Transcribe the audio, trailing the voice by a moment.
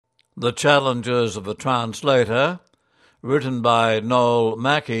The Challenges of a Translator, written by Noel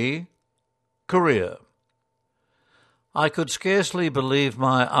Mackey, Korea. I could scarcely believe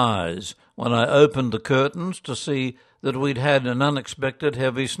my eyes when I opened the curtains to see that we'd had an unexpected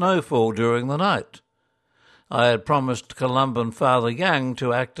heavy snowfall during the night. I had promised Columban Father Yang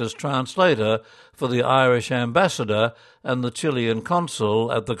to act as translator for the Irish ambassador and the Chilean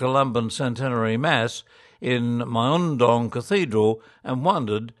consul at the Columban Centenary Mass in Myeongdong Cathedral and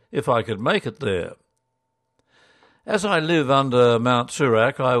wondered if I could make it there. As I live under Mount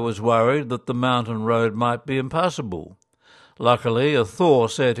Surak, I was worried that the mountain road might be impassable. Luckily, a thaw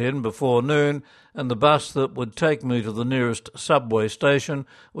set in before noon, and the bus that would take me to the nearest subway station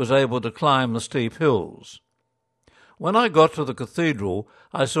was able to climb the steep hills. When I got to the cathedral,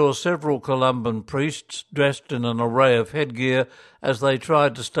 I saw several Columban priests dressed in an array of headgear as they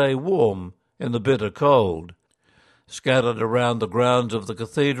tried to stay warm in the bitter cold. Scattered around the grounds of the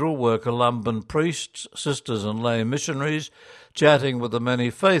cathedral were Columban priests, sisters and lay missionaries, chatting with the many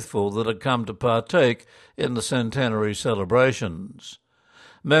faithful that had come to partake in the centenary celebrations.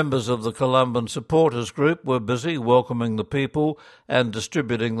 Members of the Columban supporters group were busy welcoming the people and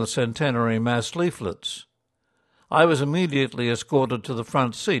distributing the centenary mass leaflets. I was immediately escorted to the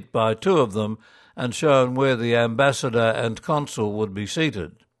front seat by two of them and shown where the ambassador and consul would be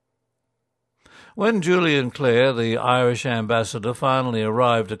seated. When Julian Clare, the Irish ambassador, finally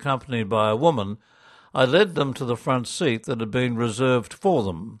arrived accompanied by a woman, I led them to the front seat that had been reserved for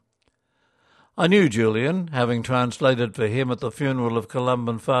them. I knew Julian, having translated for him at the funeral of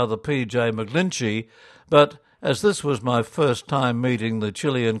Columban Father P.J. McGlinchey, but as this was my first time meeting the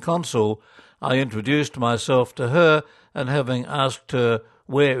Chilean consul, I introduced myself to her, and having asked her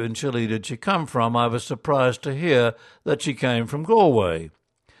where in Chile did she come from, I was surprised to hear that she came from Galway.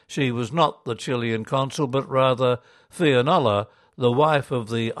 She was not the Chilean consul, but rather Fionnuala, the wife of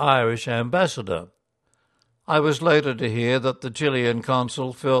the Irish ambassador. I was later to hear that the Chilean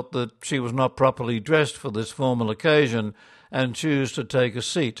consul felt that she was not properly dressed for this formal occasion and chose to take a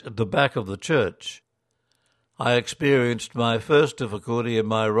seat at the back of the church. I experienced my first difficulty in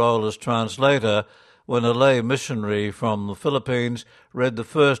my role as translator when a lay missionary from the Philippines read the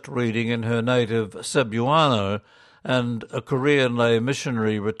first reading in her native Cebuano, and a Korean lay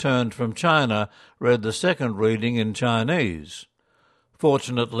missionary returned from China read the second reading in Chinese.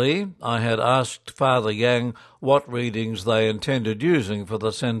 Fortunately, I had asked Father Yang what readings they intended using for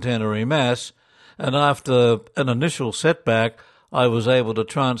the Centenary Mass, and after an initial setback, I was able to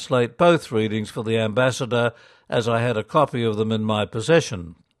translate both readings for the ambassador, as I had a copy of them in my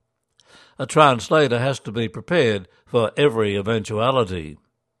possession. A translator has to be prepared for every eventuality.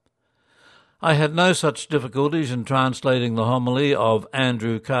 I had no such difficulties in translating the homily of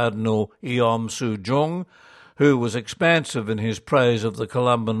Andrew Cardinal Eom Soo-jung, who was expansive in his praise of the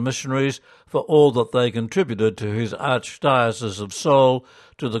Columban missionaries for all that they contributed to his Archdiocese of Seoul,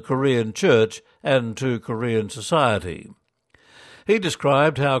 to the Korean Church, and to Korean society. He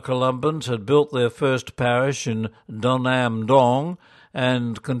described how Columbans had built their first parish in Donam-dong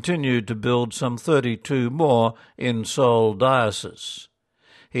and continued to build some 32 more in Seoul Diocese.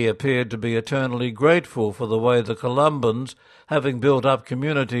 He appeared to be eternally grateful for the way the Columbans, having built up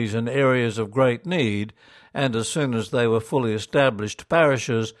communities in areas of great need, and as soon as they were fully established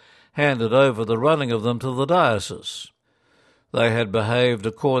parishes, handed over the running of them to the diocese. They had behaved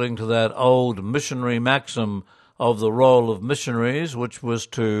according to that old missionary maxim of the role of missionaries, which was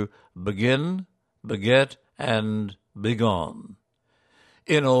to begin, beget, and begone.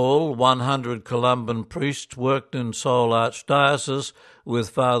 In all, 100 Columban priests worked in Seoul Archdiocese,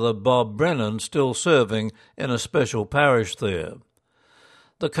 with Father Bob Brennan still serving in a special parish there.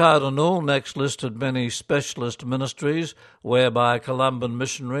 The Cardinal next listed many specialist ministries whereby Columban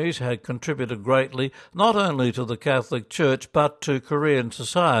missionaries had contributed greatly not only to the Catholic Church but to Korean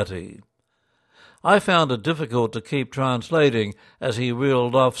society. I found it difficult to keep translating as he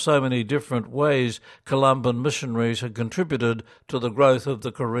reeled off so many different ways Columban missionaries had contributed to the growth of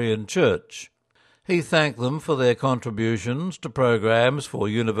the Korean Church. He thanked them for their contributions to programs for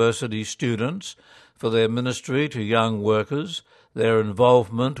university students, for their ministry to young workers, their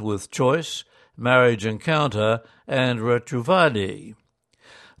involvement with Choice, Marriage Encounter, and Retruvadi.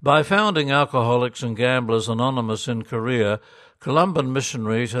 By founding Alcoholics and Gamblers Anonymous in Korea, Columban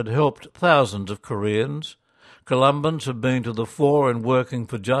missionaries had helped thousands of Koreans. Columbans had been to the fore in working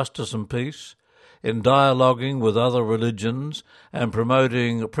for justice and peace, in dialoguing with other religions, and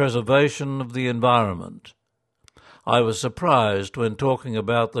promoting preservation of the environment. I was surprised when talking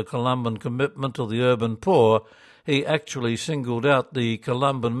about the Columban commitment to the urban poor, he actually singled out the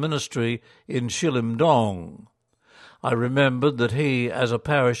Columban ministry in Shilimdong. I remembered that he, as a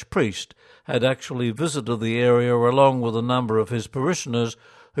parish priest, had actually visited the area along with a number of his parishioners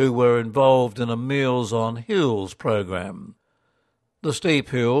who were involved in a Meals on Hills program. The steep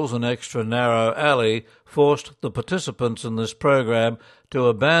hills and extra narrow alley forced the participants in this program to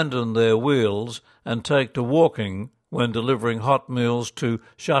abandon their wheels and take to walking when delivering hot meals to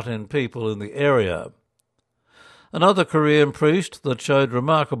shut-in people in the area. Another Korean priest that showed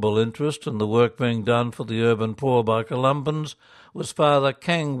remarkable interest in the work being done for the urban poor by Columbans was Father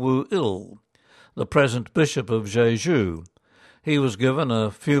Kang Woo-il, the present Bishop of Jeju. He was given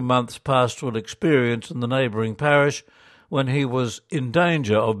a few months' pastoral experience in the neighbouring parish when he was in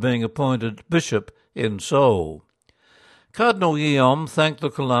danger of being appointed bishop in Seoul. Cardinal Yeom thanked the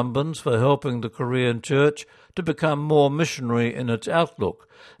Columbans for helping the Korean Church to become more missionary in its outlook,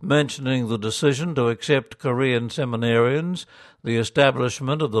 mentioning the decision to accept Korean seminarians, the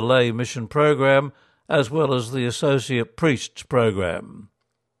establishment of the lay mission program, as well as the associate priests program.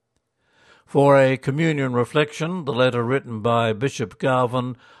 For a communion reflection, the letter written by Bishop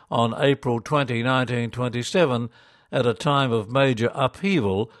Galvin on April 20, 1927, at a time of major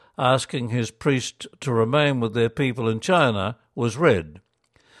upheaval, asking his priests to remain with their people in China, was read.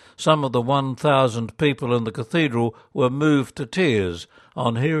 Some of the 1,000 people in the cathedral were moved to tears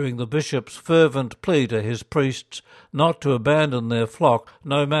on hearing the bishop's fervent plea to his priests not to abandon their flock,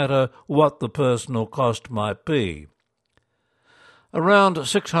 no matter what the personal cost might be. Around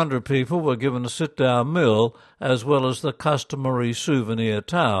 600 people were given a sit-down meal as well as the customary souvenir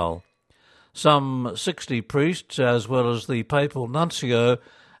towel. Some 60 priests, as well as the papal nuncio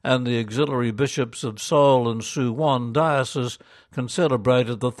and the auxiliary bishops of Seoul and Suwon dioceses,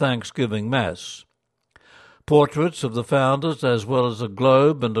 celebrated the Thanksgiving Mass. Portraits of the founders, as well as a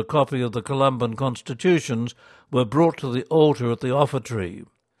globe and a copy of the Columban constitutions, were brought to the altar at the offertory.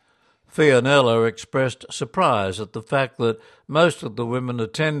 Fianella expressed surprise at the fact that most of the women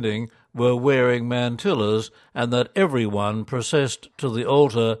attending were wearing mantillas and that everyone processed to the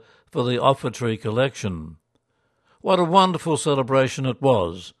altar for the offertory collection. What a wonderful celebration it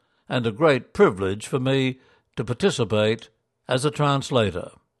was, and a great privilege for me to participate as a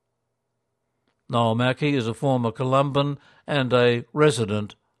translator. Noel Mackey is a former Columban and a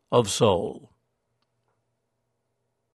resident of Seoul.